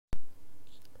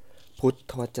พุท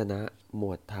ธวจนะ หม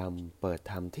วดธรรม เปิด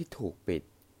ธรรมที่ถูกปิด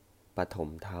ปฐม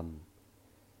ธรรม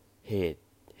เหตุ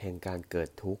แห่งการเกิด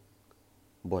ทุกข์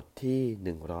บทที่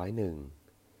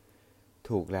101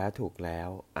ถูกแล้ว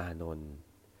อานนท์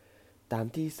ตาม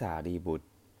ที่สารีบุตร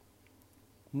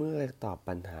เมื่อตอบ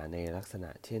ปัญหาในลักษณะ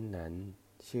เช่นนั้น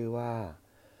ชื่อว่า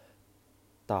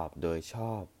ตอบโดยช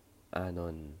อบ อาน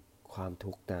นท์ความ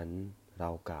ทุกข์นั้น เรา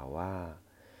กล่าวว่า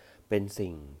เป็น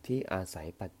สิ่งที่อาศัย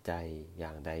ปัจจัยอย่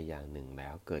างใดอย่างหนึ่งแล้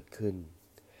วเกิดขึ้น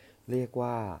เรียก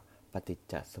ว่า ปฏิจ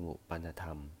จสมุปปนธร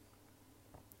รม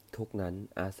ทุกข์นั้น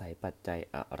อาศัยปัจจัย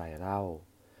อะไรเล่า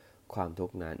ความทุก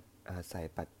ข์นั้นอาศัย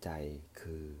ปัจจัย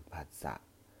คือผัสสะ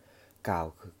กล่าว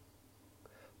คือ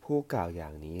ผู้กล่าวอย่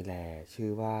างนี้แล ชื่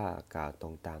อว่ากล่าวตร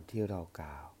งตามที่เราก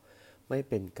ล่าว ไม่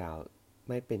เป็น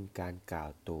การกล่าว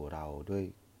ตู่เราด้วย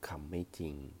คำไม่จริ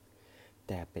ง แ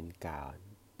ต่เป็นก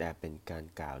าร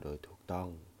กล่าวโดยถูกต้อง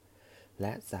แล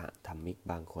ะสหธรรมิก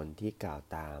บางคนที่กล่าว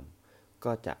ตาม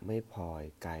ก็จะไม่พลอย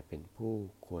กลายเป็นผู้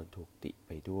ควรถูกติไ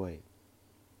ปด้วย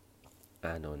อ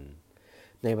านนท์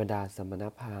ในบรรดาสมณ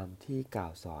พราหมณ์ที่กล่า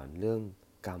วสอนเรื่อง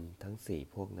กรรมทั้งสี่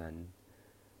พวกนั้น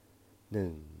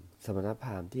 1. สมณพ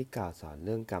ราหมณ์ที่กล่าวสอนเ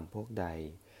รื่องกรรมพวกใด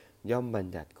ย่อมบัญ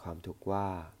ญัติความทุกข์ว่า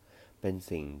เป็น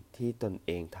สิ่งที่ตนเ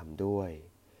องทำด้วย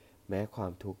แม้ควา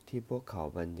มทุกข์ที่พวกเขา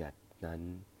บัญญัตินั้น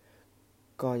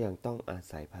ก็ยังต้องอา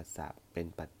ศัยผัสสะเป็น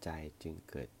ปัจจัยจึง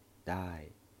เกิดได้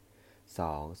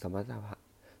 2. สม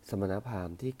ณพราหม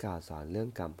ณ์ที่กล่าวสอนเรื่อง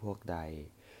กรรมพวกใด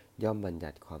ย่อมบัญ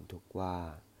ญัติความทุกข์ว่า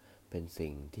เป็น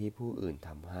สิ่งที่ผู้อื่นท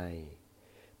ำให้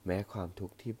แม้ความทุก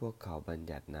ข์ที่พวกเขาบัญ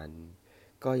ญัตินั้น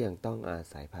ก็ยังต้องอา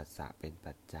ศัยผัสสะเป็น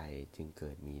ปัจจัยจึงเ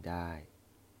กิดมีได้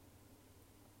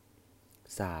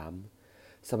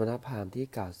 3. สมณพราหมณ์ที่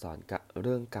กล่าวสอนเ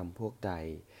รื่องกรรมพวกใด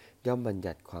ย่อมบัญ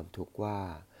ญัติความทุกข์ว่า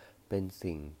เป็น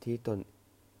สิ่งที่ตน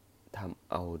ท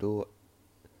ำเอาด้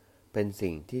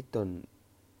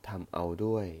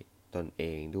วยตนเอ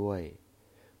งด้วย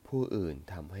ผู้อื่น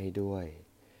ทำให้ด้วย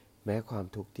แม้ความ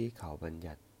ทุกข์ที่เขาบัญ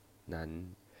ญัตินั้น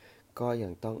ก็ยั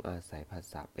งต้องอาศัยผัส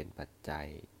สะเป็นปัจจัย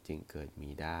จึงเกิดมี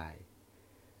ได้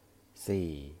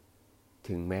 4.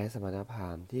 ถึงแม้สมณพรา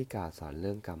หมณ์ที่กล่าวสอนเ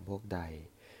รื่องกรรมพวกใด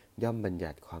ย่อมบัญ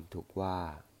ญัติความทุกข์ว่า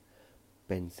เ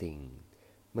ป็นสิ่ง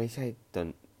ไม่ใ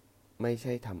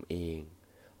ช่ทำเอง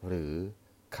หรือ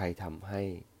ใครทำให้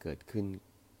เกิดขึ้น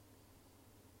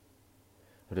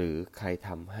หรือใครท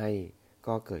ำให้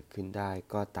ก็เกิดขึ้นได้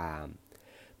ก็ตาม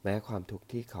แม้ความทุกข์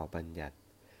ที่เขาบัญญัติ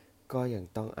ก็ยัง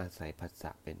ต้องอาศัยผัสส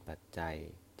ะเป็นปัจจัย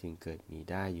จึงเกิดมี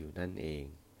ได้อยู่นั่นเอง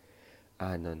อ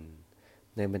านนท์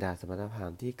ในบรรดาสมณพราห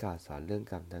มณ์ที่กล่าวสอนเรื่อง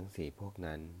กรรมทั้งสี่พวก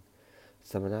นั้น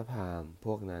สมณพราหมณ์พ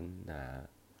วกนั้นหนา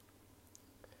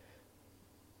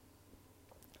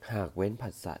หากเว้นผั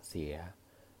สสะเสีย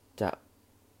จะ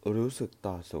รู้สึก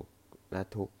ต่อสุขและ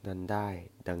ทุกข์นั้นได้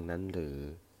ดังนั้นหรือ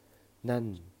นั่น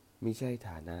มิใช่ฐ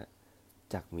านะ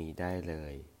จักมีได้เล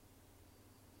ย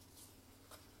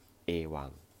เอวั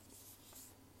ง